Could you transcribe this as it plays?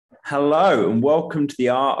Hello and welcome to the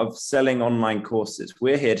Art of Selling Online Courses.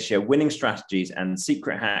 We're here to share winning strategies and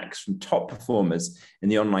secret hacks from top performers in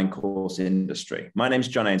the online course industry. My name is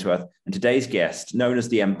John Ainsworth, and today's guest, known as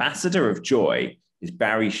the Ambassador of Joy, is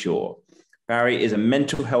Barry Shaw. Barry is a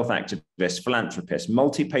mental health activist, philanthropist,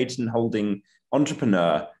 multi-patent holding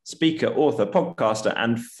entrepreneur, speaker, author, podcaster,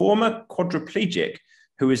 and former quadriplegic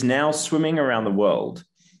who is now swimming around the world.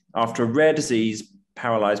 After a rare disease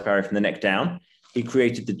paralyzed Barry from the neck down, he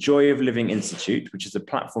created the Joy of Living Institute, which is a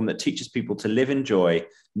platform that teaches people to live in joy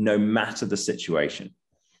no matter the situation.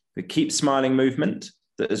 The Keep Smiling movement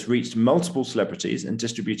that has reached multiple celebrities and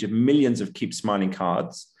distributed millions of Keep Smiling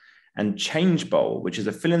cards, and Change Bowl, which is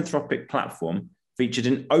a philanthropic platform featured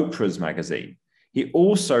in Oprah's magazine. He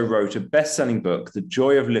also wrote a best-selling book, The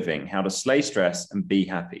Joy of Living: How to Slay Stress and Be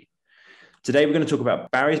Happy. Today, we're going to talk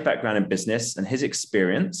about Barry's background in business and his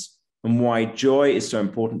experience, and why joy is so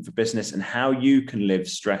important for business and how you can live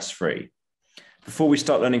stress-free. Before we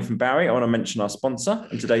start learning from Barry, I want to mention our sponsor,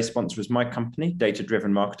 and today's sponsor is my company, Data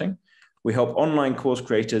Driven Marketing. We help online course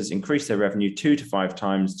creators increase their revenue 2 to 5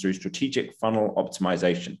 times through strategic funnel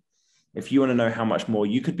optimization. If you want to know how much more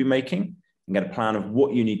you could be making and get a plan of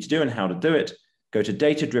what you need to do and how to do it, go to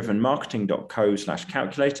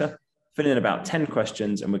datadrivenmarketing.co/calculator, fill in about 10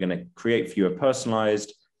 questions, and we're going to create for you a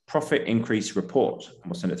personalized profit increase report, and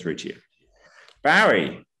we'll send it through to you.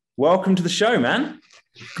 Barry, welcome to the show, man.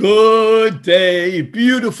 Good day,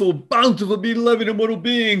 beautiful, bountiful, beloved, immortal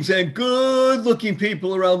beings, and good-looking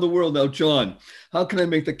people around the world. Now, John, how can I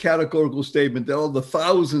make the categorical statement that all the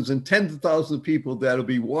thousands and tens of thousands of people that will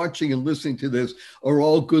be watching and listening to this are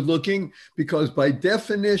all good-looking? Because by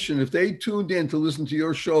definition, if they tuned in to listen to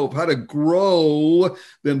your show of how to grow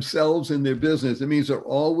themselves in their business, it means they're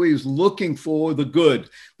always looking for the good.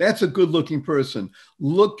 That's a good-looking person,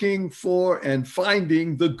 looking for and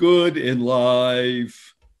finding the good in life.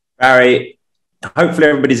 Barry, hopefully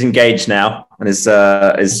everybody's engaged now and is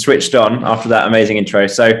switched on after that amazing intro.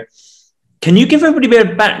 So can you give everybody a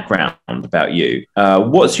bit of background about you?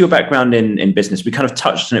 What's your background in business? We kind of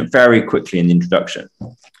touched on it very quickly in the introduction.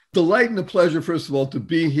 Delight and a pleasure, first of all, to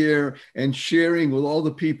be here and sharing with all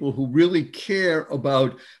the people who really care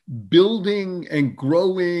about building and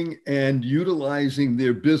growing and utilizing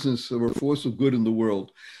their business of a force of good in the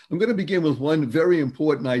world. I'm going to begin with one very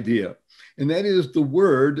important idea, and that is the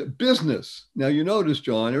word business. Now, you notice,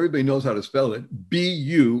 John, everybody knows how to spell it,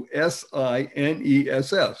 B-U-S-I-N-E-S-S,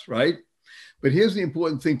 right? But here's the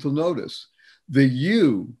important thing to notice. The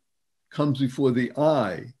U comes before the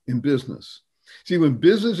I in business. See, when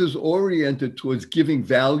business is oriented towards giving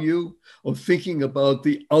value, of thinking about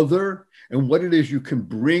the other and what it is you can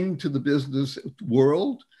bring to the business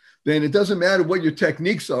world, then it doesn't matter what your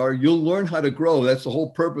techniques are, you'll learn how to grow. That's the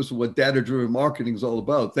whole purpose of what data-driven marketing is all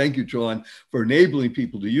about. Thank you, John, for enabling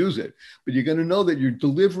people to use it. But you're going to know that you're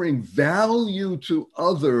delivering value to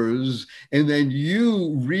others, and then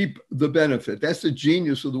you reap the benefit. That's the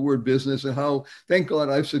genius of the word business, and how, thank God,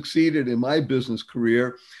 I've succeeded in my business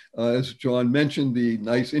career. As John mentioned, the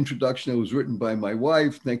nice introduction that was written by my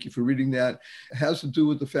wife, thank you for reading that, has to do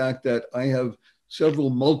with the fact that I have several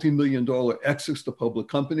multi-million-dollar exits to public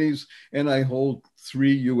companies, and I hold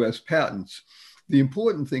 3 US patents. The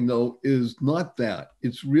important thing, though, is not that.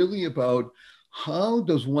 It's really about how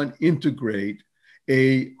does one integrate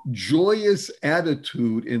a joyous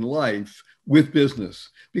attitude in life with business?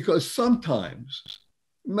 Because sometimes,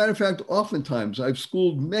 matter of fact, oftentimes, I've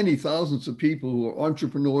schooled many thousands of people who are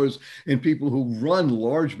entrepreneurs and people who run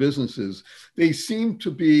large businesses. They seem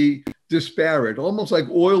to be disparate, almost like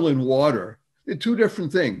oil and water. They're 2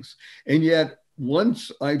 different things. And yet,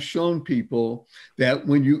 once I've shown people that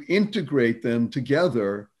when you integrate them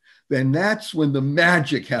together, then that's when the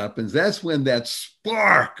magic happens. That's when that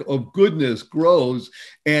spark of goodness grows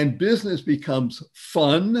and business becomes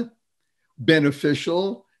fun,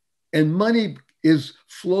 beneficial, and money is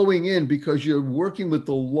flowing in because you're working with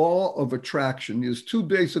the law of attraction. There's 2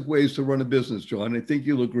 basic ways to run a business, John. I think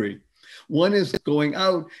you'll agree. One is going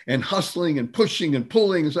out and hustling and pushing and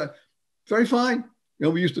pulling. And so, very fine. You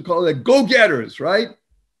know, we used to call that go-getters, right?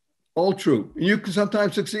 All true. And you can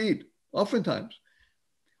sometimes succeed, oftentimes.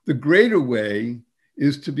 The greater way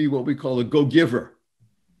is to be what we call a go-giver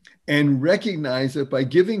and recognize that by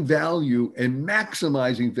giving value and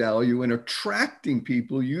maximizing value and attracting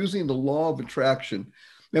people using the law of attraction.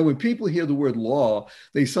 Now, when people hear the word law,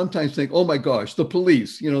 they sometimes think, oh my gosh, the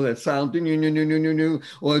police, you know, that sound,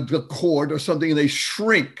 or the court or something, and they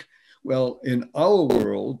shrink. Well, in our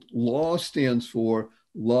world, law stands for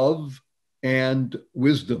love and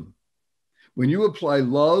wisdom. When you apply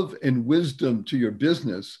love and wisdom to your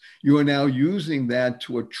business, you are now using that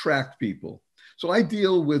to attract people. So I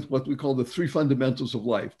deal with what we call the three fundamentals of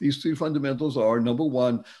life. These three fundamentals are, number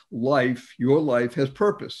one, life, your life has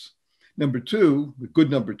purpose. Number two, the good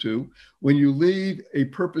number two, when you lead a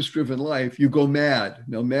purpose-driven life, you go mad.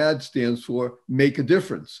 Now, MAD stands for make a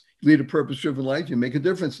difference. You lead a purpose-driven life, you make a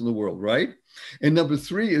difference in the world, right? And number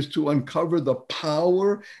three is to uncover the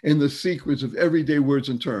power and the secrets of everyday words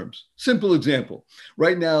and terms. Simple example.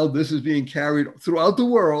 Right now, this is being carried throughout the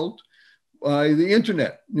world by the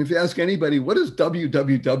internet. And if you ask anybody, what does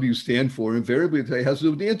www stand for? Invariably, it has to do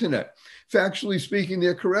with the internet. Factually speaking,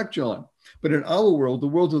 they're correct, John. But in our world, the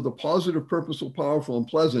world of the positive, purposeful, powerful, and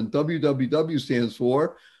pleasant, www stands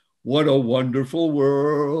for what a wonderful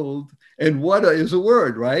world. And what is a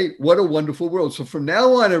word, right? What a wonderful world. So from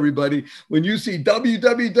now on, everybody, when you see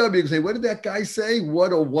www, you say, what did that guy say?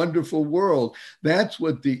 What a wonderful world. That's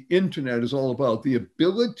what the internet is all about. The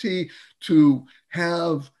ability to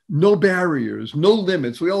have no barriers, no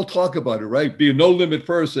limits. We all talk about it, right? Be a no limit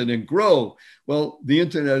person and grow. Well, the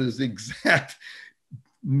internet is the exact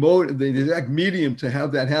medium to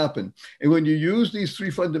have that happen. And when you use these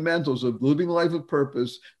three fundamentals of living life of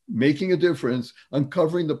purpose, making a difference,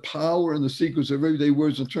 uncovering the power and the secrets of everyday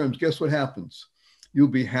words and terms, guess what happens? You'll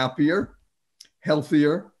be happier,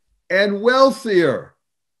 healthier, and wealthier.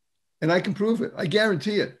 And I can prove it. I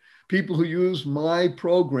guarantee it. People who use my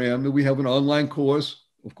program, and we have an online course,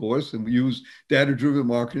 of course, and we use data-driven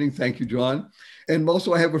marketing. Thank you, John. And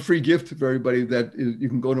also I have a free gift for everybody that you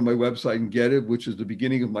can go to my website and get it, which is the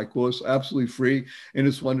beginning of my course, absolutely free. And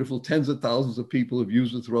it's wonderful. Tens of thousands of people have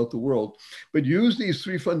used it throughout the world. But use these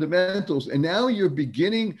three fundamentals. And now you're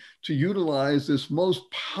beginning to utilize this most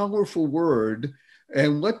powerful word.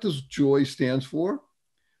 And what does joy stand for?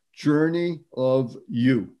 Journey of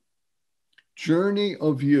you. Journey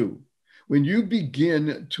of you. When you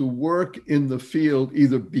begin to work in the field,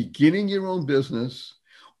 either beginning your own business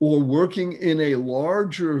or working in a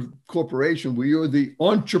larger corporation where you're the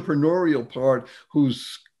entrepreneurial part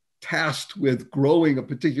who's tasked with growing a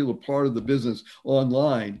particular part of the business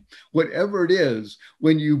online, whatever it is,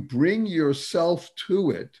 when you bring yourself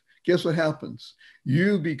to it, guess what happens?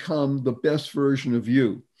 You become the best version of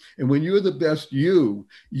you. And when you're the best you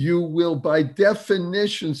will by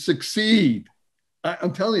definition succeed.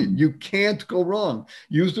 I'm telling you, you can't go wrong.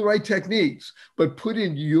 Use the right techniques, but put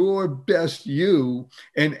in your best you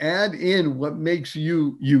and add in what makes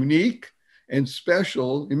you unique and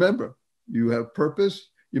special. Remember, you have purpose,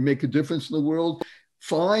 you make a difference in the world.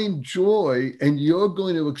 Find joy, and you're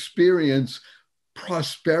going to experience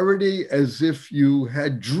prosperity as if you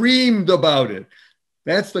had dreamed about it.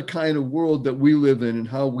 That's the kind of world that we live in and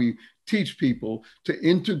how we teach people to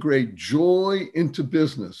integrate joy into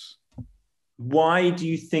business. Why do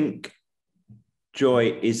you think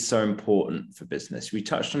joy is so important for business? We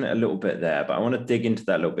touched on it a little bit there, but I want to dig into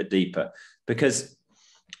that a little bit deeper because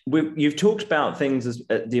you've talked about things as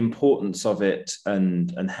the importance of it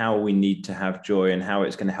and how we need to have joy and how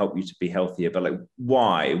it's going to help you to be healthier. But like,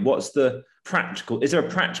 why? What's the practical? Is there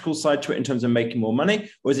a practical side to it in terms of making more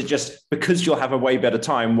money? Or is it just because you'll have a way better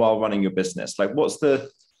time while running your business? Like, what's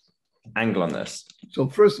the angle on this? So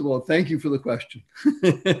first of all, thank you for the question.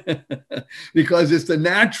 Because it's the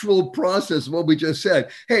natural process of what we just said.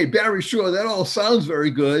 Hey, Barry, sure, that all sounds very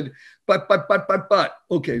good, but.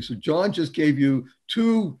 Okay, so John just gave you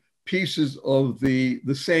two pieces of the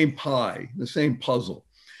same pie, the same puzzle.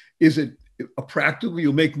 Is it a practical,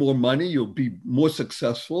 you'll make more money, you'll be more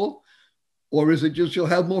successful, or is it just you'll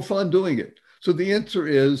have more fun doing it? So the answer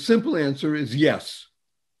is, simple answer is yes.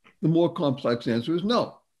 The more complex answer is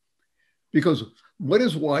no. Because what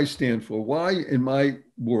does why stand for? Why in my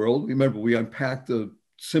world, remember, we unpacked the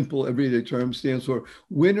simple everyday term, stands for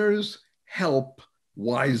winners help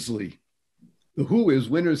wisely. The who is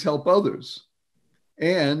winners help others.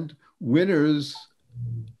 And winners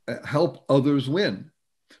help others win.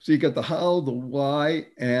 So you got the how, the why,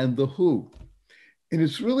 and the who. And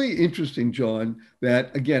it's really interesting, John,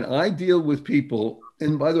 that again, I deal with people,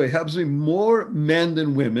 and by the way, it happens to be more men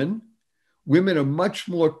than women. Women are much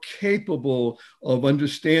more capable of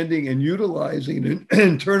understanding and utilizing and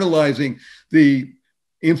internalizing the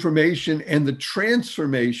information and the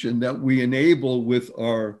transformation that we enable with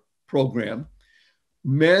our program.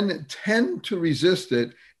 Men tend to resist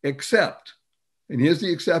it, except, and here's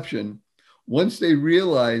the exception, once they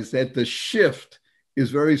realize that the shift is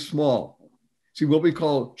very small. See, what we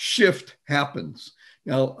call shift happens.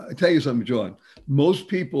 Now, I tell you something, John, most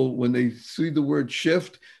people, when they see the word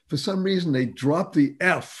shift, for some reason, they drop the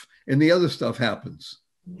F and the other stuff happens.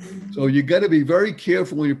 So you got to be very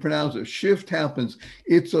careful when you pronounce it. Shift happens.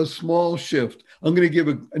 It's a small shift. I'm going to give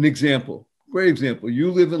an example. Great example.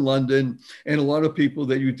 You live in London, and a lot of people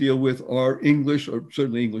that you deal with are English, or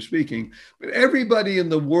certainly English speaking. But everybody in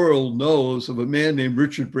the world knows of a man named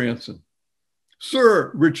Richard Branson,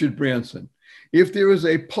 Sir Richard Branson. If there is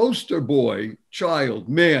a poster boy, child,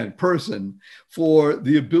 man, person for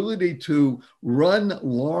the ability to run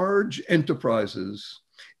large enterprises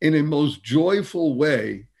in a most joyful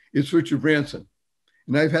way, it's Richard Branson.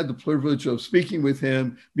 And I've had the privilege of speaking with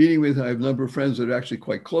him, meeting with him. I have a number of friends that are actually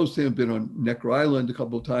quite close to him, been on Necker Island a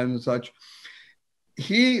couple of times and such.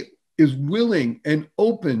 He is willing and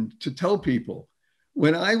open to tell people,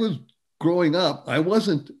 when I was growing up, I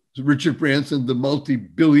wasn't Richard Branson, the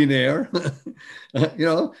multi-billionaire.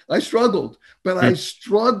 I struggled, but I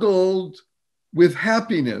struggled with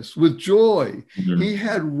happiness, with joy. Mm-hmm. He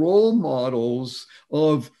had role models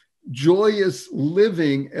of joyous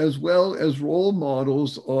living as well as role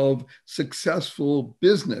models of successful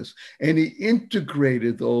business. And he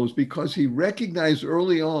integrated those because he recognized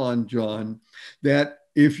early on, John, that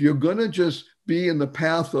if you're going to just be in the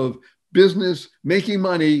path of business, making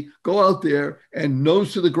money, go out there and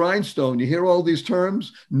nose to the grindstone. You hear all these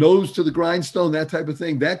terms, nose to the grindstone, that type of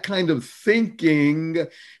thing. That kind of thinking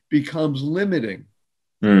becomes limiting.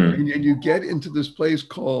 And you get into this place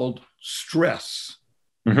called stress.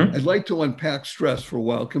 Mm-hmm. I'd like to unpack stress for a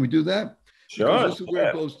while. Can we do that? Sure. Because this is where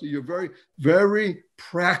it goes to your very, very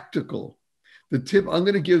practical. The tip, I'm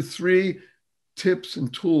going to give 3 tips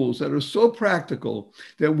and tools that are so practical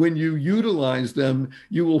that when you utilize them,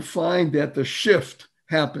 you will find that the shift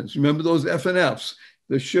happens. Remember those F and Fs,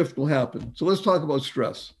 the shift will happen. So let's talk about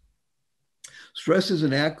stress. Stress is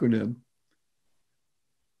an acronym.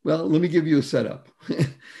 Well, let me give you a setup.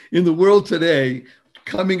 In the world today,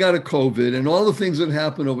 coming out of COVID and all the things that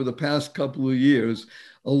happened over the past couple of years,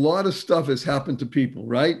 a lot of stuff has happened to people,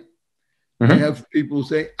 right? Mm-hmm. I have people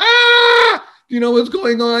say, do you know what's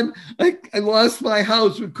going on? I lost my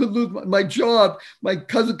house. We could lose my job. My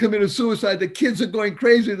cousin committed suicide. The kids are going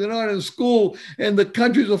crazy. They're not in school and the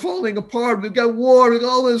countries are falling apart. We've got war and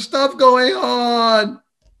all this stuff going on.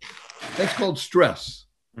 That's called stress.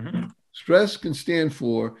 Mm-hmm. Stress can stand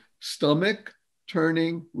for stomach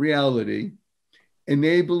turning reality,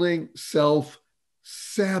 enabling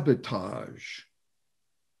self-sabotage.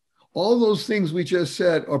 All those things we just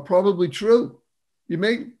said are probably true.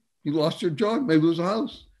 You lost your job, may lose a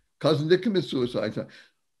house. Cousin did commit suicide.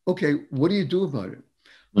 Okay, what do you do about it?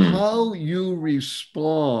 How you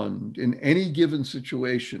respond in any given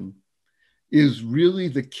situation is really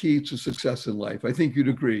the key to success in life. I think you'd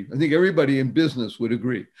agree. I think everybody in business would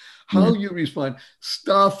agree. How you respond,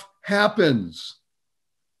 stuff happens.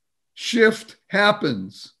 Shift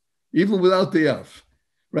happens, even without the F,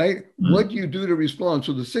 right? What do you do to respond?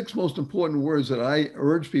 So the 6 most important words that I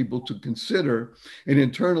urge people to consider and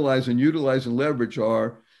internalize and utilize and leverage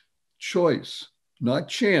are choice, not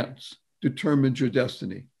chance, determines your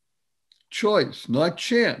destiny. Choice, not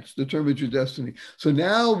chance, determines your destiny. So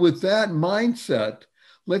now with that mindset,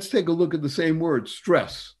 let's take a look at the same word,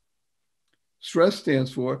 stress. Stress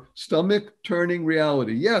stands for stomach turning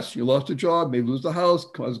reality. Yes, you lost a job, may lose the house,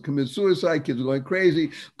 commit suicide, kids are going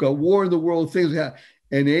crazy, got war in the world, things happen.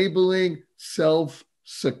 Enabling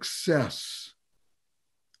self-success.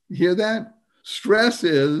 You hear that? Stress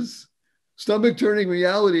is stomach turning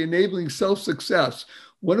reality, enabling self-success.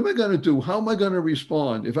 What am I going to do? How am I going to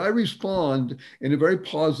respond? If I respond in a very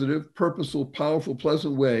positive, purposeful, powerful,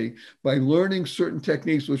 pleasant way by learning certain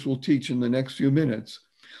techniques, which we'll teach in the next few minutes,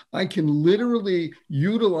 I can literally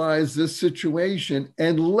utilize this situation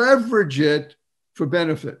and leverage it for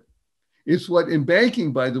benefit. It's what in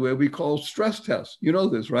banking, by the way, we call stress tests. You know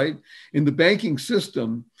this, right? In the banking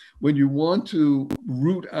system, when you want to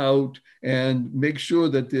root out and make sure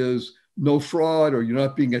that there's no fraud or you're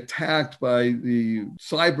not being attacked by the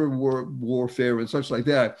cyber warfare and such like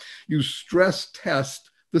that, you stress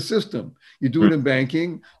test the system. You do it in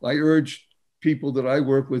banking. I urge people that I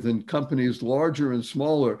work with in companies larger and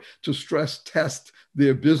smaller to stress test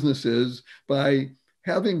their businesses by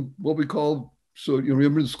having what we call, so you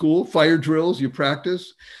remember in school, fire drills, you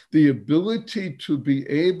practice, the ability to be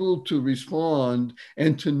able to respond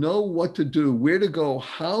and to know what to do, where to go,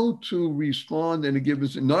 how to respond in a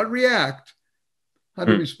given, not react, how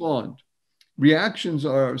to respond. Reactions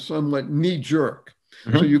are somewhat knee-jerk.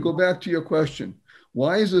 So you go back to your question.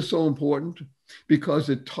 Why is this so important? Because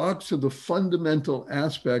it talks to the fundamental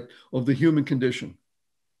aspect of the human condition.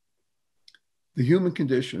 The human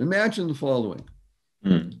condition. Imagine the following.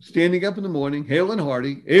 Standing up in the morning, hale and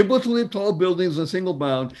hearty, able to leap tall buildings in a single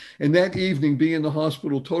bound, and that evening be in the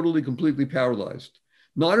hospital totally, completely paralyzed.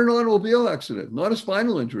 not an automobile accident, not a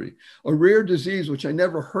spinal injury, a rare disease, which I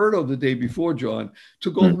never heard of the day before, John,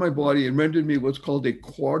 took over my body and rendered me what's called a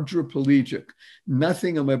quadriplegic.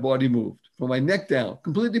 Nothing on my body moved from my neck down,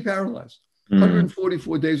 completely paralyzed.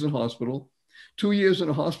 144 days in hospital, 2 years in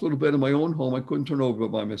a hospital bed in my own home. I couldn't turn over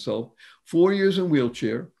by myself. 4 years in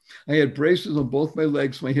wheelchair. I had braces on both my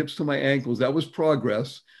legs, my hips to my ankles. That was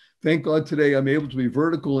progress. Thank God today I'm able to be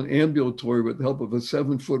vertical and ambulatory with the help of a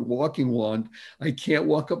 7-foot walking wand. I can't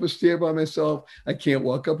walk up a stair by myself. I can't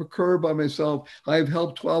walk up a curb by myself. I have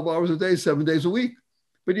help 12 hours a day, 7 days a week.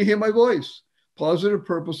 But you hear my voice. Positive,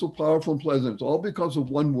 purposeful, powerful, and pleasant. It's all because of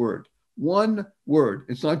one word. One word.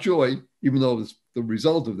 It's not joy, even though it's the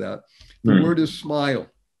result of that. The word is smile.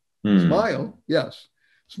 Smile, yes.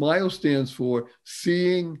 Smile stands for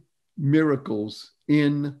seeing miracles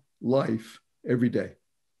in life every day.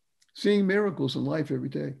 Seeing miracles in life every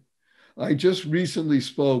day. I just recently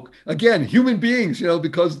spoke, again, human beings,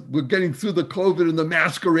 because we're getting through the COVID and the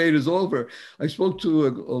masquerade is over. I spoke to a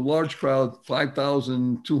large crowd,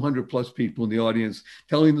 5,200 plus people in the audience,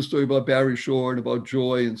 telling the story about Barry Shore and about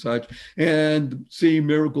joy and such, and seeing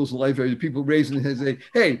miracles in life. People raising their hands and say,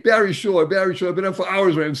 hey, Barry Shore, I've been up for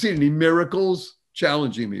hours, I haven't seen any miracles,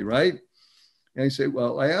 challenging me, right? And I say,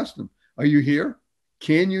 well, I asked them, are you here?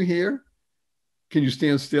 Can you hear? Can you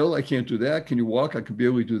stand still? I can't do that. Can you walk? I can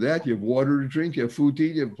barely do that. You have water to drink. You have food to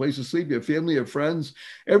eat. You have a place to sleep. You have family. You have friends.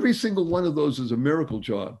 Every single one of those is a miracle,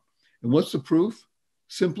 John. And what's the proof?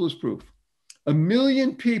 Simplest proof. 1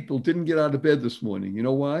 million people didn't get out of bed this morning. You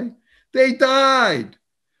know why? They died.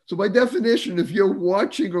 So by definition, if you're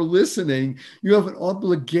watching or listening, you have an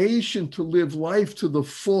obligation to live life to the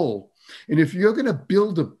full. And if you're going to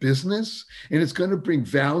build a business and it's going to bring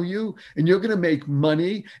value and you're going to make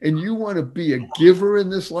money and you want to be a giver in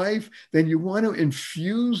this life, then you want to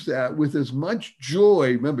infuse that with as much joy.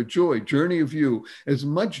 Remember, joy, journey of you, as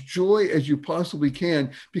much joy as you possibly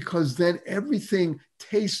can, because then everything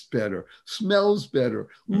tastes better, smells better,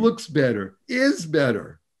 looks better, is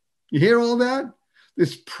better. You hear all that?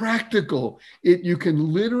 It's practical. You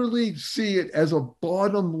can literally see it as a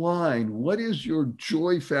bottom line. What is your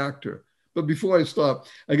joy factor? But before I stop,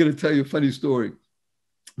 I got to tell you a funny story.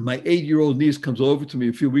 My 8-year-old niece comes over to me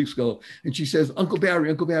a few weeks ago and she says, Uncle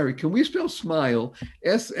Barry, can we spell smile?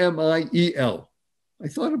 S-M-I-E-L. I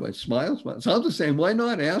thought about smile. Sounds the same. Why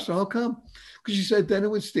not? I asked her, how come? Because she said then it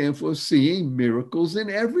would stand for seeing miracles in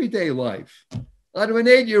everyday life. Out of an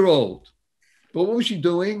 8-year-old. But what was she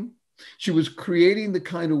doing? She was creating the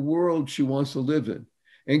kind of world she wants to live in.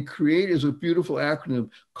 And create is a beautiful acronym,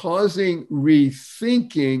 causing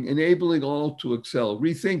rethinking, enabling all to excel,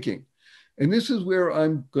 rethinking. And this is where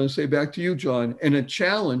I'm going to say back to you, John, and a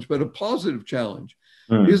challenge, but a positive challenge.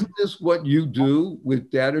 Isn't this what you do with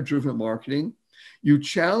data-driven marketing? You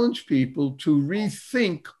challenge people to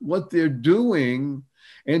rethink what they're doing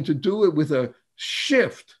and to do it with a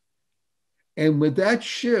shift. And with that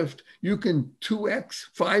shift, you can 2x,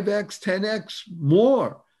 5x, 10x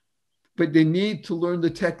more. But they need to learn the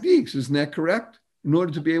techniques. Isn't that correct? In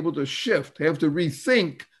order to be able to shift, they have to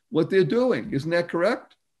rethink what they're doing. Isn't that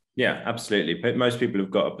correct? Yeah, absolutely. But most people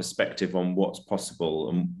have got a perspective on what's possible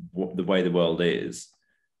and what the way the world is.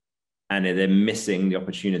 And they're missing the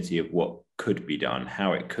opportunity of what could be done,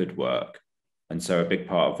 how it could work. And so a big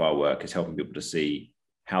part of our work is helping people to see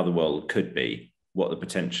how the world could be, what the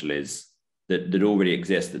potential is that already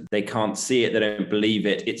exists, that they can't see it, they don't believe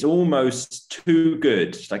it. It's almost too good.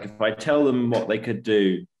 It's like if I tell them what they could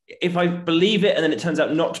do, if I believe it and then it turns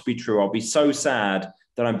out not to be true, I'll be so sad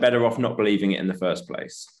that I'm better off not believing it in the first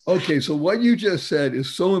place. Okay, so what you just said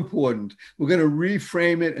is so important. We're going to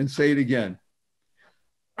reframe it and say it again.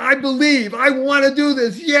 I believe, I want to do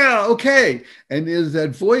this. Yeah, okay. And there's that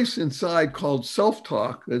voice inside called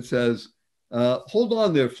self-talk that says, hold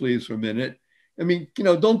on there, please, for a minute. I mean,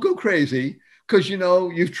 don't go crazy because,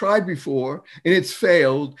 you've tried before and it's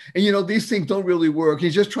failed. And, these things don't really work.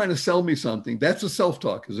 He's just trying to sell me something. That's a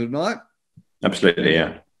self-talk, is it not? Absolutely,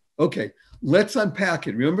 yeah. Okay, let's unpack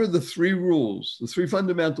it. Remember the 3 rules, the 3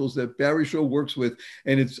 fundamentals that Barry Shore works with.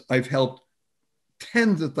 And I've helped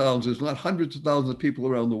tens of thousands, not hundreds of thousands of people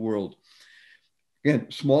around the world. Again,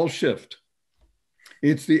 small shift.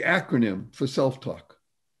 It's the acronym for self-talk.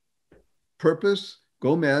 Purpose,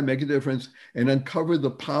 go mad, make a difference, and uncover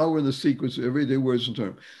the power and the secrets of everyday words and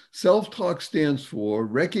terms. Self-talk stands for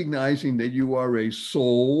recognizing that you are a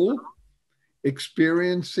soul,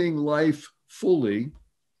 experiencing life fully,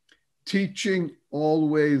 teaching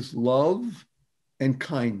always love and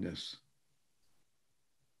kindness.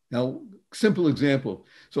 Now, simple example.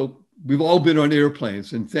 So we've all been on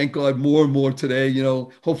airplanes, and thank God more and more today,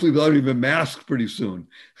 hopefully without even masks pretty soon.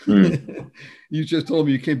 You just told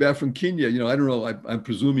me you came back from Kenya. I don't know. I'm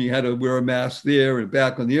presuming you had to wear a mask there and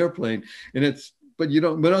back on the airplane. But we're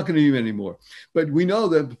not going to do it anymore. But we know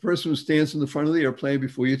that the person who stands in the front of the airplane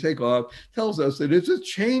before you take off tells us that it's a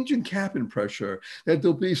change in cabin pressure, that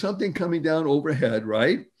there'll be something coming down overhead,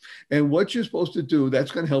 right? And what you're supposed to do,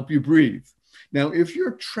 that's going to help you breathe. Now, if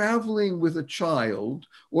you're traveling with a child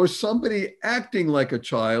or somebody acting like a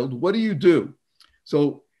child, what do?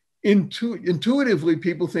 So intuitively,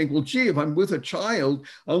 people think, well, gee, if I'm with a child,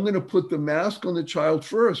 I'm going to put the mask on the child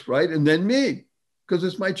first, right? And then me, because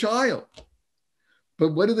it's my child.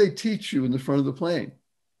 But what do they teach you in the front of the plane?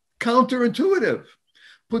 Counterintuitive.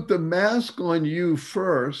 Put the mask on you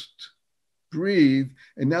first, breathe,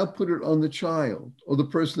 and now put it on the child or the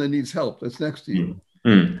person that needs help that's next to you.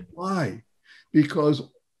 Mm. Why? Because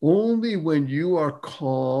only when you are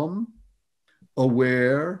calm,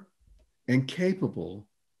 aware, and capable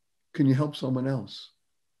can you help someone else.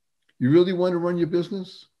 You really want to run your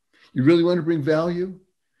business? You really want to bring value?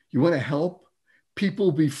 You want to help? People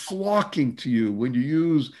will be flocking to you when you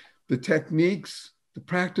use the techniques, the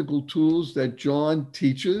practical tools that John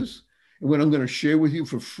teaches, and what I'm going to share with you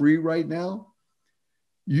for free right now.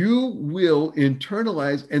 You will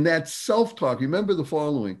internalize, and that self-talk. Remember the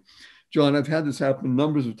following, John, I've had this happen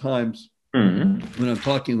numbers of times. When I'm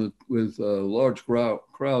talking with large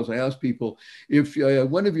crowds, I ask people, if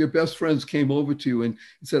one of your best friends came over to you and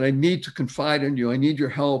said, I need to confide in you, I need your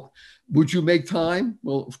help, would you make time?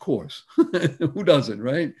 Well, of course. Who doesn't,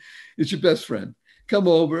 right? It's your best friend. Come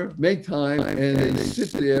over, make time, and they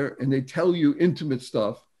sit there and they tell you intimate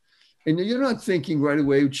stuff. And you're not thinking right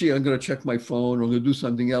away, gee, I'm going to check my phone or I'm going to do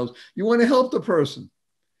something else. You want to help the person.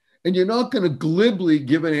 And you're not going to glibly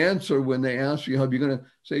give an answer when they ask you help. You're going to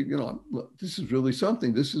say, this is really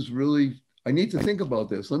something. This is really, I need to think about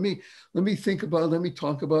this. Let me think about it. Let me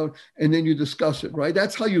talk about it. And then you discuss it, right?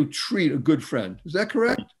 That's how you treat a good friend. Is that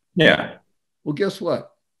correct? Yeah. Well, guess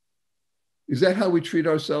what? Is that how we treat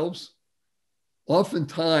ourselves?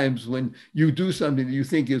 Oftentimes when you do something that you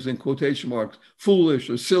think is, in quotation marks,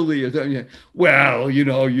 foolish or silly, or, well,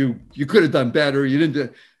 you could have done better. You didn't do.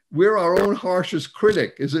 We're our own harshest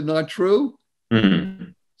critic. Is it not true? Mm-hmm.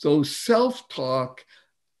 So self-talk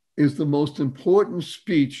is the most important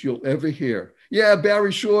speech you'll ever hear. Yeah,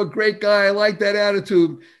 Barry Shore, great guy. I like that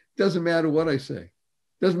attitude. Doesn't matter what I say.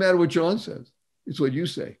 Doesn't matter what John says. It's what you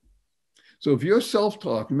say. So if your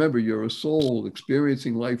self-talk, remember, you're a soul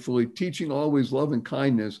experiencing life fully, teaching always love and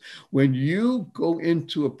kindness. When you go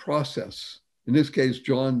into a process, in this case,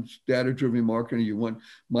 John's data-driven marketing, you want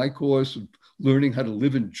my course, learning how to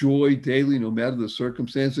live in joy daily, no matter the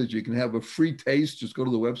circumstances. You can have a free taste. Just go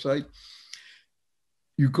to the website.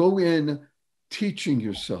 You go in teaching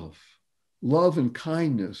yourself love and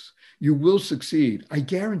kindness. You will succeed. I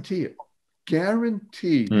guarantee it.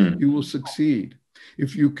 Guarantee you will succeed.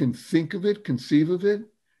 If you can think of it, conceive of it,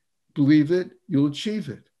 believe it, you'll achieve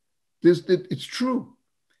it. It's true.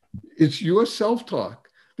 It's your self-talk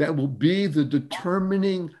that will be the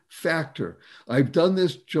determining factor. I've done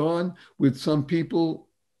this, John, with some people,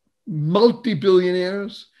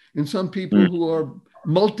 multi-billionaires, and some people who are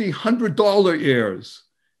multi-$100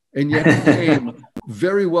 and yet became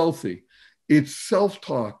very wealthy. It's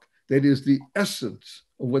self-talk that is the essence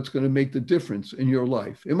of what's going to make the difference in your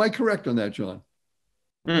life. Am I correct on that, John?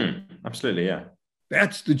 Absolutely, yeah.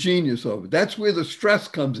 That's the genius of it. That's where the stress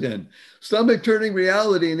comes in. Stomach turning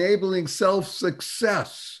reality, enabling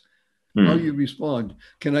self-success. How you respond.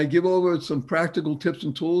 Can I give over some practical tips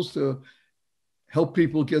and tools to help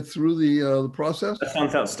people get through the process? That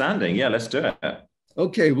sounds outstanding. Yeah, let's do it.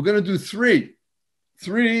 Okay, we're going to do three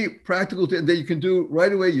practical tips that you can do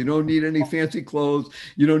right away. You don't need any fancy clothes.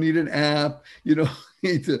 You don't need an app. You don't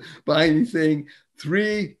need to buy anything.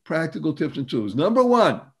 3 practical tips and tools. Number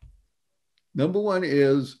one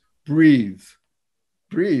is breathe.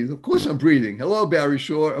 Breathe. Of course I'm breathing. Hello, Barry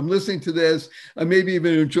Shore. I'm listening to this. I may be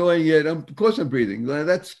even enjoying it. Of course I'm breathing.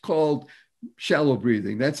 That's called shallow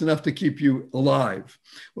breathing. That's enough to keep you alive.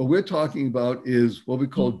 What we're talking about is what we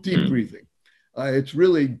call deep breathing. It's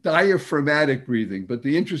really diaphragmatic breathing. But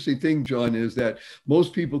the interesting thing, John, is that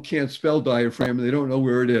most people can't spell diaphragm and they don't know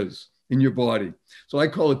where it is in your body. So I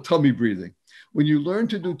call it tummy breathing. When you learn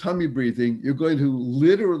to do tummy breathing, you're going to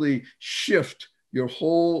literally shift your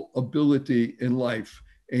whole ability in life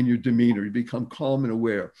and your demeanor. You become calm and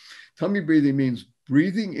aware. Tummy breathing means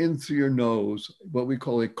breathing in through your nose, what we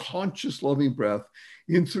call a conscious loving breath,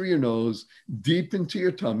 in through your nose, deep into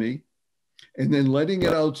your tummy, and then letting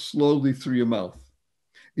it out slowly through your mouth.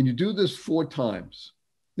 And you do this 4 times.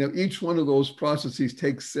 Now, each one of those processes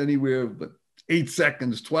takes anywhere but 8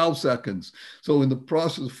 seconds, 12 seconds. So in the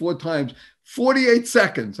process of 4 times, 48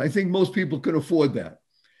 seconds. I think most people can afford that.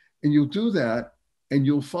 And you'll do that, and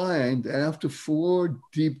you'll find after 4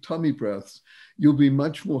 deep tummy breaths, you'll be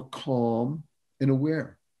much more calm and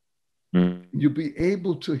aware. Mm. You'll be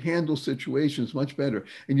able to handle situations much better.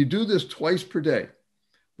 And you do this twice per day,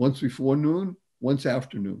 once before noon, once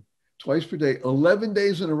after noon, twice per day, 11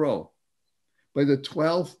 days in a row. By the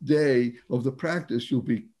 12th day of the practice, you'll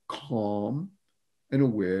be calm and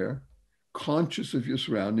aware, conscious of your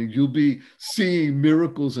surroundings. You'll be seeing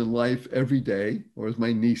miracles in life every day, or as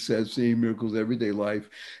my niece says, seeing miracles everyday life.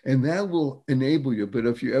 And that will enable you. But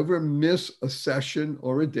if you ever miss a session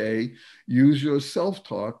or a day, use your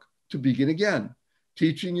self-talk to begin again.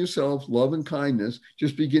 Teaching yourself love and kindness,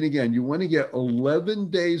 just begin again. You want to get 11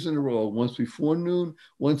 days in a row, once before noon,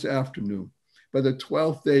 once after noon. By the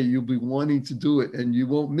 12th day, you'll be wanting to do it and you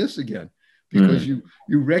won't miss again because you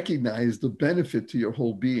recognize the benefit to your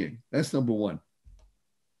whole being. That's number one.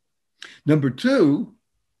 Number two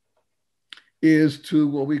is to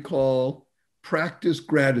what we call practice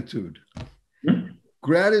gratitude.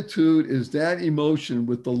 Gratitude is that emotion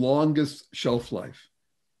with the longest shelf life.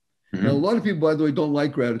 Now, a lot of people, by the way, don't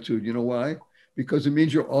like gratitude. You know why? Because it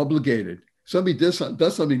means you're obligated. Somebody does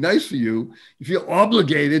something nice for you, you feel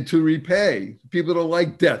obligated to repay. People don't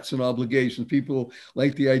like debts and obligations. People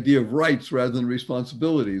like the idea of rights rather than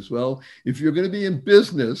responsibilities. Well, if you're going to be in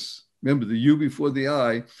business, remember the you before the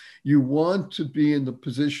I, you want to be in the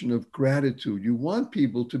position of gratitude. You want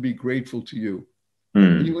people to be grateful to you.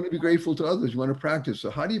 And you want to be grateful to others. You want to practice. So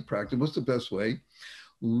how do you practice? What's the best way?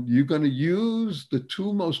 You're going to use the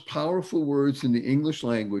 2 most powerful words in the English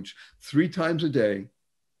language 3 times a day,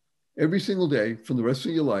 every single day for the rest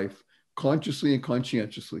of your life, consciously and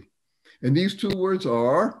conscientiously. And these 2 words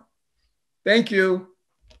are thank you,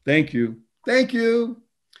 thank you, thank you.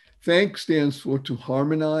 Thank stands for to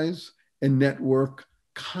harmonize and network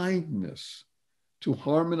kindness. To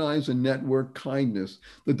harmonize and network kindness.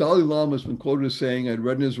 The Dalai Lama has been quoted as saying, I'd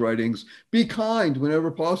read in his writings, be kind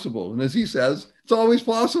whenever possible. And as he says, it's always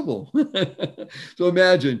possible. So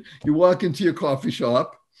imagine you walk into your coffee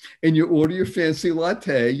shop and you order your fancy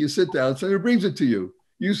latte, you sit down, somebody brings it to you.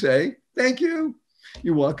 You say, thank you.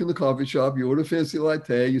 You walk in the coffee shop, you order a fancy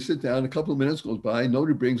latte, you sit down, a couple of minutes goes by,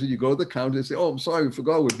 nobody brings it, you go to the counter and say, oh, I'm sorry, we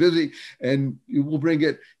forgot, we're busy, and you will bring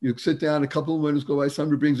it. You sit down, a couple of minutes go by,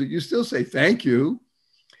 somebody brings it, you still say, thank you.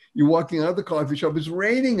 You're walking out of the coffee shop, it's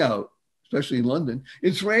raining out, especially in London,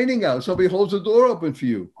 it's raining out, somebody holds the door open for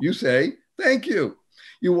you. You say, thank you.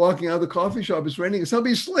 You're walking out of the coffee shop, it's raining,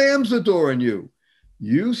 somebody slams the door on you.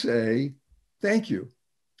 You say, thank you.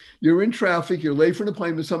 You're in traffic, you're late for an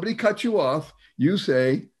appointment, somebody cuts you off, you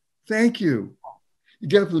say, thank you. You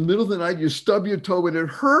get up in the middle of the night, you stub your toe and it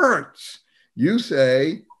hurts. You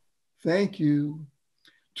say, thank you.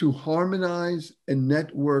 To harmonize and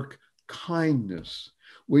network kindness.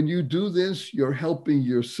 When you do this, you're helping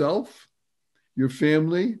yourself, your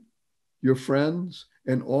family, your friends,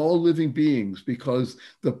 and all living beings because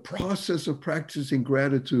the process of practicing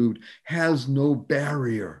gratitude has no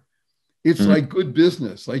barrier. It's like good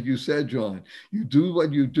business, like you said, John. You do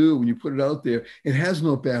what you do when you put it out there. It has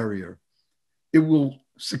no barrier. It will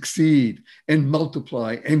succeed and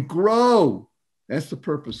multiply and grow. That's the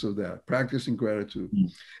purpose of that, practicing gratitude.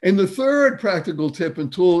 And the third practical tip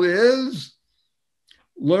and tool is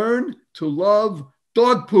learn to love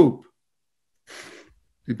dog poop.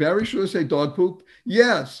 Did Barry Shore say dog poop?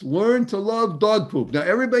 Yes, learn to love dog poop. Now,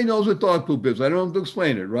 everybody knows what dog poop is. I don't have to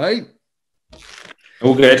explain it, right?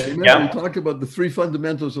 All good. Remember, Yeah. we talked about the 3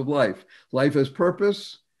 fundamentals of life. Life has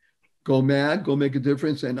purpose, go mad, go make a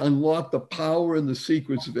difference, and unlock the power and the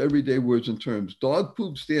secrets of everyday words and terms. Dog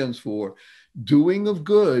poop stands for doing of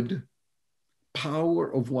good,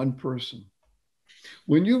 power of one person.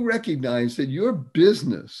 When you recognize that your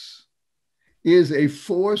business is a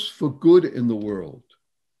force for good in the world,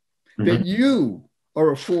 that you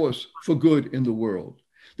are a force for good in the world,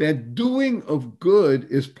 that doing of good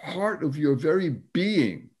is part of your very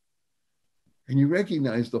being, and you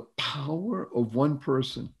recognize the power of one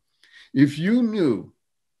person. If you knew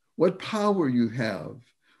what power you have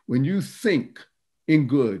when you think in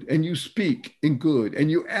good and you speak in good and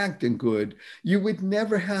you act in good, you would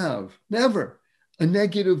never have, never, a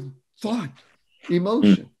negative thought,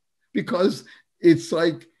 emotion, because it's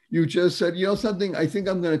like you just said, you know something, I think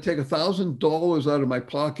I'm going to take $1,000 out of my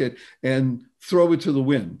pocket and throw it to the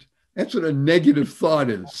wind. That's what a negative thought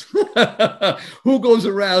is. Who goes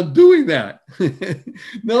around doing that?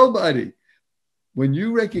 Nobody. When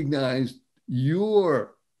you recognize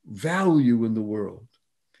your value in the world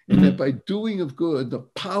And that by doing of good, the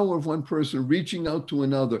power of one person reaching out to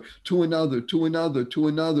another, to another, to another, to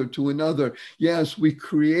another, to another. Yes, we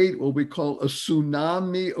create what we call a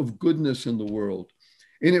tsunami of goodness in the world.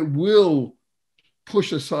 And it will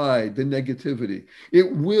push aside the negativity.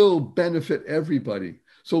 It will benefit everybody.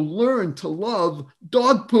 So learn to love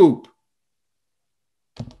dog poop.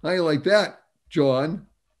 How you like that, John?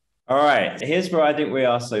 All right. Here's where I think we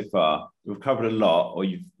are so far. We've covered a lot, or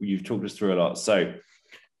you've talked us through a lot. So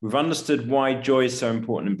we've understood why joy is so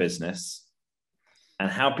important in business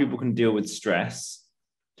and how people can deal with stress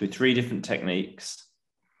through 3 different techniques.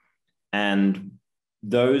 And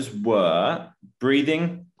those were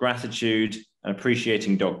breathing, gratitude, and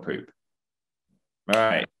appreciating dog poop. All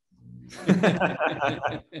right.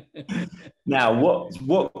 Now,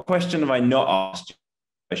 what question have I not asked you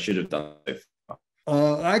I should have done so far?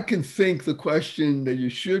 I can think the question that you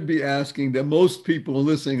should be asking that most people are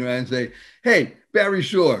listening around and say, hey, Barry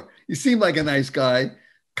Shore, you seem like a nice guy.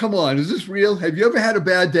 Come on, is this real? Have you ever had a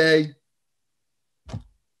bad day?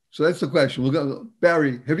 So that's the question. We'll go,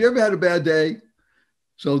 Barry, have you ever had a bad day?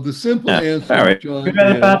 So the simple answer, Barry, John, have you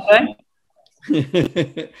had a bad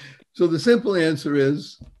day? So the simple answer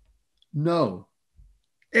is no.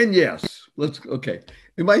 And yes, okay.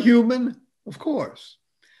 Am I human? Of course.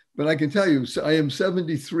 But I can tell you, I am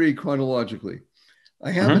 73 chronologically.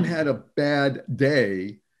 I haven't had a bad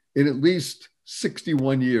day in at least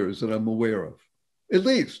 61 years that I'm aware of. At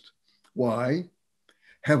least. Why?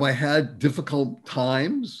 Have I had difficult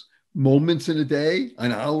times, moments in a day,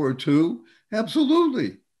 an hour or two?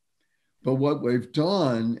 Absolutely. But what we've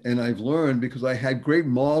done, and I've learned because I had great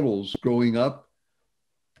models growing up,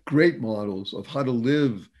 great models of how to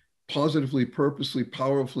live positively, purposely,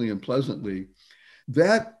 powerfully, and pleasantly.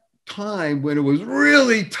 That time when it was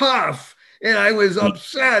really tough and I was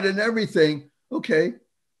upset and everything, okay,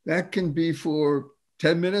 that can be for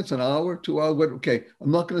 10 minutes, an hour, 2 hours. But okay,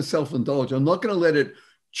 I'm not going to self-indulge. I'm not going to let it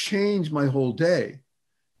change my whole day.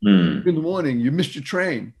 In the morning, you missed your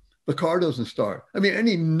train. The car doesn't start. I mean,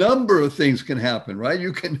 any number of things can happen, right?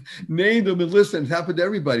 You can name them and listen. It's happened to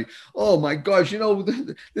everybody. Oh my gosh, you know,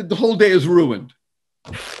 the whole day is ruined.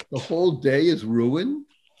 The whole day is ruined.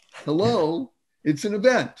 Hello, it's an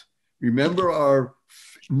event. Remember our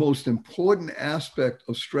most important aspect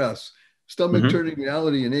of stress, stomach turning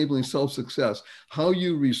reality, enabling self-success. How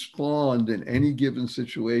you respond in any given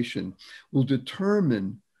situation will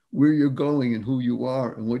determine where you're going and who you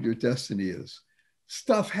are and what your destiny is.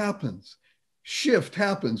 Stuff happens. Shift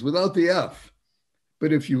happens without the F.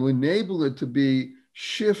 But if you enable it to be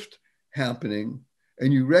shift happening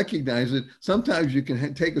and you recognize it, sometimes you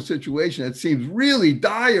can take a situation that seems really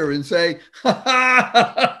dire and say,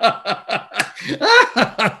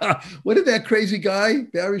 what did that crazy guy,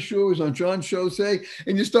 Barry Shore, was on John's show say?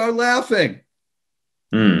 And you start laughing.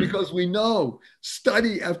 Because we know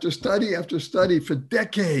study after study after study for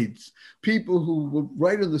decades, people who would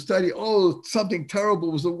write in the study, oh, something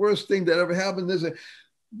terrible was the worst thing that ever happened.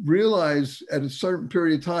 Realize at a certain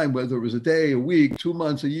period of time, whether it was a day, a week, 2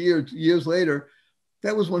 months, a year, years later,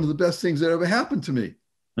 that was one of the best things that ever happened to me.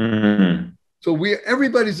 So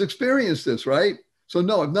everybody's experienced this, right? So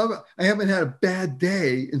no, I haven't had a bad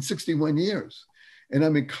day in 61 years. And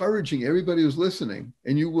I'm encouraging everybody who's listening,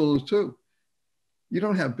 and you will too. You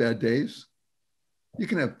don't have bad days. You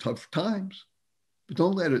can have tough times, but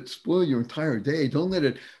don't let it spoil your entire day. Don't let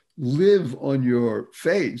it live on your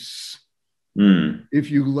face. If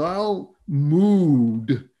you allow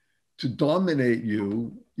mood to dominate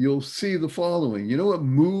you, you'll see the following. You know what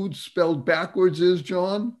mood spelled backwards is,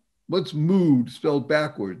 John? What's mood spelled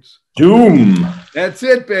backwards? Doom. That's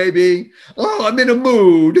it, baby. Oh, I'm in a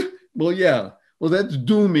mood. Well, yeah. Well, that's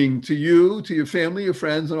dooming to you, to your family, your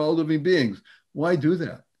friends, and all living beings. Why do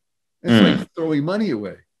that? It's like throwing money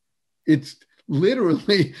away. It's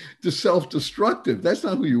literally self-destructive. That's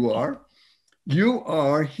not who you are. You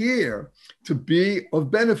are here to be of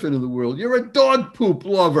benefit in the world. You're a dog poop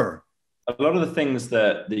lover. A lot of the things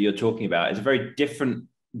that you're talking about is a very different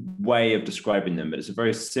way of describing them, but it's a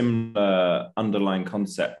very similar underlying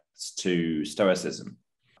concepts to Stoicism.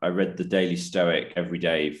 I read the Daily Stoic every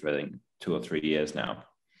day for I think 2 or 3 years now.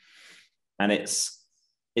 And it's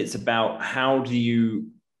about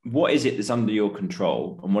what is it that's under your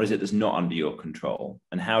control and what is it that's not under your control?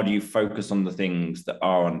 And how do you focus on the things that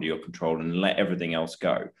are under your control and let everything else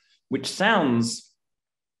go? Which sounds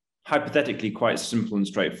hypothetically quite simple and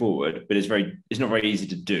straightforward, but it's not very easy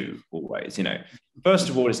to do always. You know, first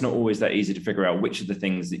of all, it's not always that easy to figure out which of the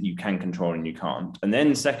things that you can control and you can't. And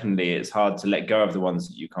then secondly, it's hard to let go of the ones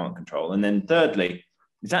that you can't control. And then thirdly,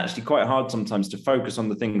 it's actually quite hard sometimes to focus on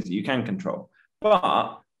the things that you can control.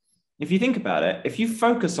 But if you think about it, if you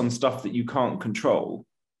focus on stuff that you can't control,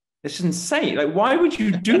 it's insane. Like, why would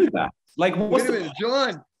you do that? Like, what's Wait a minute,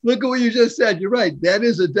 John, look at what you just said. You're right. That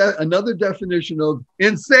is another definition of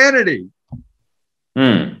insanity.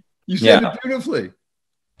 You said Yeah. it beautifully.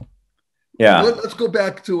 Yeah. Let's go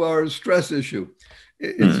back to our stress issue.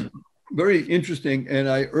 It's Mm. very interesting, and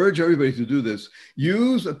I urge everybody to do this.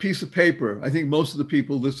 Use a piece of paper. I think most of the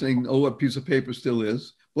people listening know what piece of paper still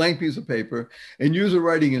is, blank piece of paper, and use a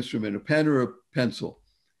writing instrument, a pen or a pencil,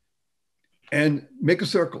 and make a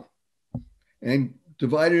circle and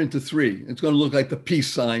divide it into three. It's going to look like the peace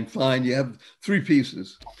sign. Fine, you have three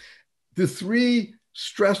pieces. The three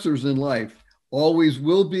stressors in life always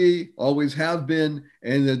will be, always have been,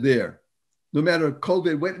 and they're there. No matter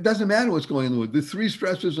COVID, it doesn't matter what's going on. The three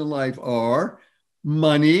stressors in life are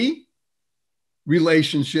money,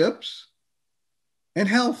 relationships, and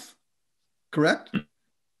health. Correct?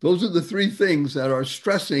 Those are the three things that are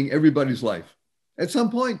stressing everybody's life at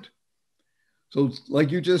some point. So,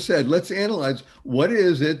 like you just said, let's analyze what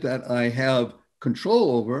is it that I have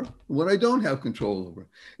control over, what I don't have control over.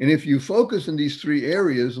 And if you focus in these three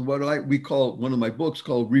areas, what we call, one of my books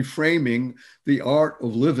called Reframing the Art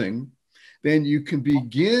of Living, then you can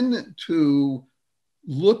begin to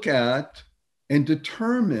look at and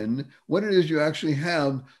determine what it is you actually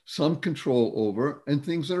have some control over and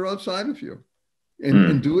things that are outside of you.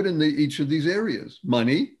 And do it in each of these areas: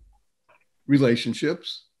 money,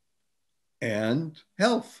 relationships, and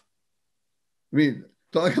health. I mean,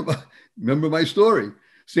 talk about, remember my story,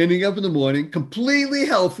 standing up in the morning, completely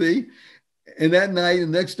healthy, and that night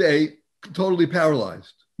and next day, totally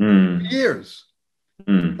paralyzed. Years.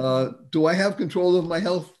 Do I have control of my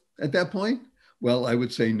health at that point? Well, I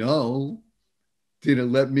would say no. Did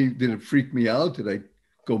it freak me out? Did I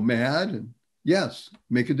go mad? And yes,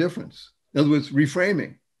 make a difference. In other words,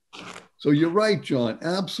 reframing. So you're right, John,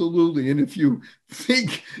 absolutely. And if you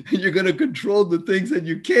think you're going to control the things that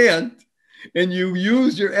you can't, and you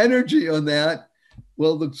use your energy on that,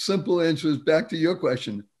 well, the simple answer is back to your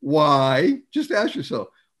question. Why? Just ask yourself,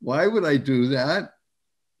 why would I do that?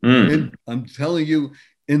 And I'm telling you,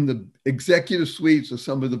 in the executive suites of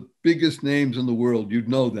some of the biggest names in the world, you'd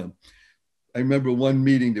know them. I remember one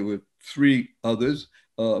meeting, there were three others,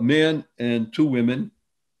 a man and two women,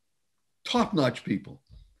 top-notch people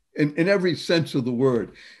in every sense of the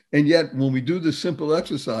word. And yet, when we do this simple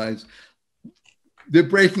exercise, they're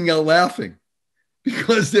breaking out laughing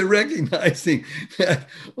because they're recognizing that,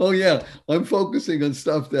 oh yeah, I'm focusing on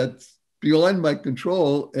stuff that's beyond my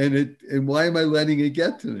control, and why am I letting it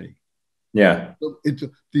get to me? Yeah. So it's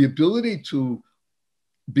the ability to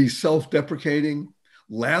be self-deprecating,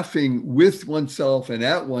 laughing with oneself and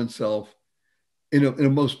at oneself in a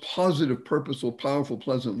most positive, purposeful, powerful,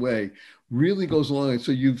 pleasant way really goes along. And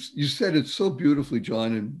so you said it so beautifully,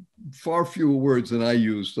 John, in far fewer words than I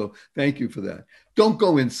use. So thank you for that. Don't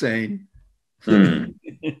go insane.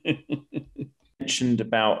 Mentioned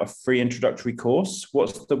about a free introductory course.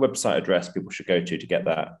 What's the website address people should go to get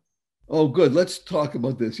that? Oh, good. Let's talk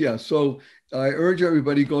about this. Yeah. So I urge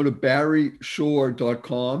everybody go to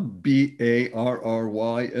barryshore.com,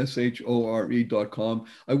 BARRYSHORE.com.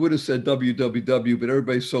 I would have said www, but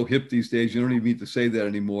everybody's so hip these days, you don't even need to say that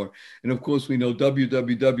anymore. And of course, we know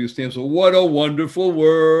www stands for What a Wonderful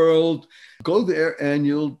World. Go there and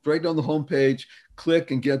you'll, right on the homepage,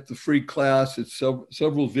 click and get the free class. It's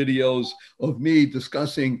several videos of me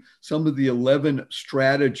discussing some of the 11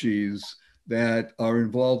 strategies that are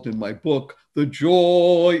involved in my book, The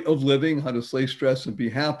Joy of Living, How to Slay Stress and Be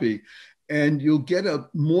Happy. And you'll get a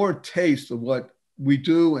more taste of what we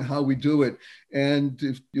do and how we do it. And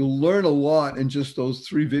if you'll learn a lot in just those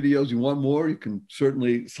three videos. You want more, you can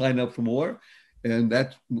certainly sign up for more. And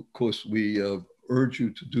that, of course, we urge you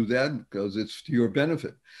to do that because it's to your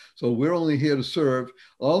benefit. So we're only here to serve.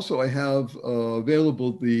 Also, I have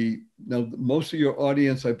available now most of your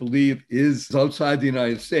audience, I believe, is outside the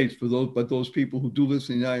United States. But those people who do live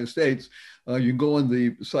in the United States, you can go on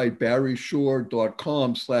the site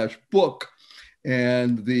barryshore.com/book.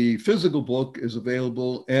 And the physical book is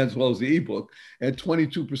available, as well as the ebook, at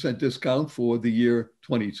 22% discount for the year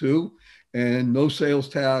 22. And no sales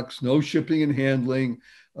tax, no shipping and handling.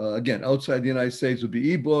 Again, outside the United States would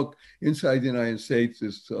be ebook. Inside the United States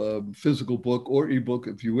is physical book or ebook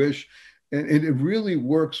if you wish. And it really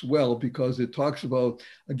works well because it talks about,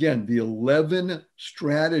 again, the 11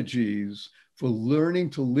 strategies for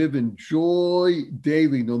learning to live in joy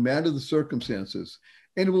daily, no matter the circumstances.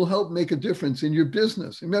 And it will help make a difference in your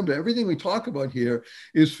business. Remember, everything we talk about here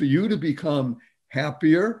is for you to become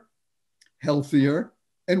happier, healthier,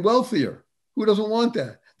 and wealthier. Who doesn't want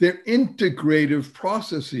that? They're integrative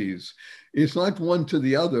processes. It's not one to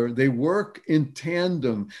the other. They work in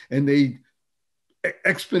tandem, and they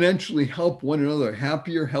exponentially help one another.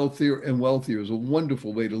 Happier, healthier, and wealthier is a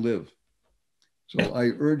wonderful way to live. So I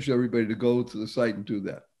urge everybody to go to the site and do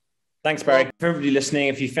that. Thanks, Barry. For everybody listening,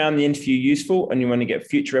 if you found the interview useful and you want to get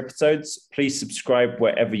future episodes, please subscribe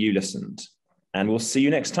wherever you listened. And we'll see you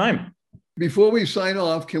next time. Before we sign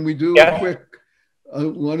off, can we do a quick, we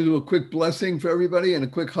want to do a quick blessing for everybody and a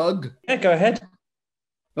quick hug? Yeah, go ahead.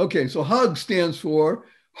 Okay, so HUG stands for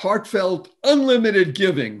heartfelt, unlimited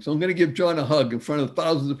giving. So I'm going to give John a hug in front of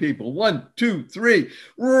thousands of people. 1, 2, 3.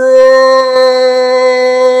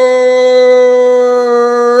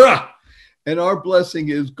 And our blessing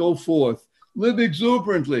is go forth, live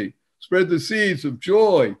exuberantly, spread the seeds of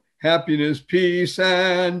joy, happiness, peace,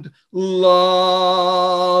 and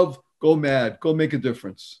love. Go mad, go make a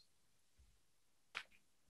difference.